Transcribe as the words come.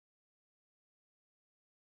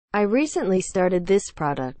I recently started this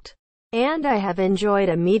product, and I have enjoyed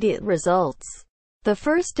immediate results. The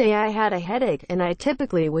first day I had a headache, and I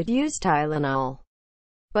typically would use Tylenol.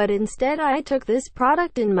 But instead I took this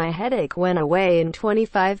product and my headache went away in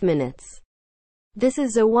 25 minutes. This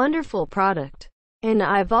is a wonderful product, and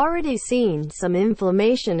I've already seen some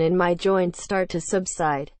inflammation in my joints start to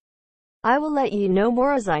subside. I will let you know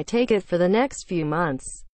more as I take it for the next few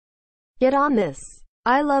months. Get on this.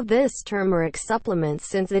 I love this turmeric supplement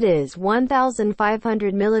since it is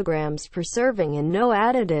 1,500 milligrams per serving and no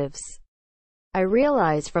additives. I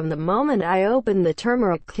realized from the moment I opened the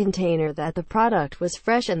turmeric container that the product was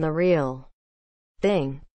fresh and the real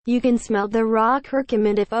thing. You can smell the raw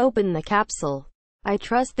curcumin if open the capsule. I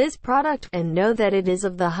trust this product and know that it is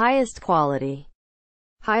of the highest quality.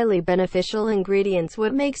 Highly beneficial ingredients.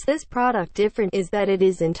 What makes this product different is that it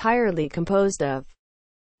is entirely composed of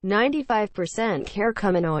 95%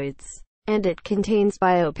 curcuminoids, and it contains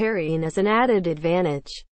bioperine as an added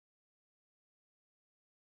advantage.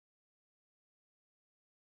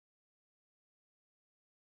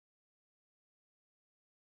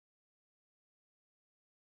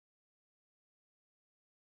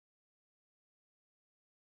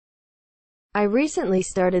 I recently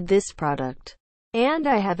started this product, and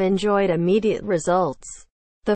I have enjoyed immediate results.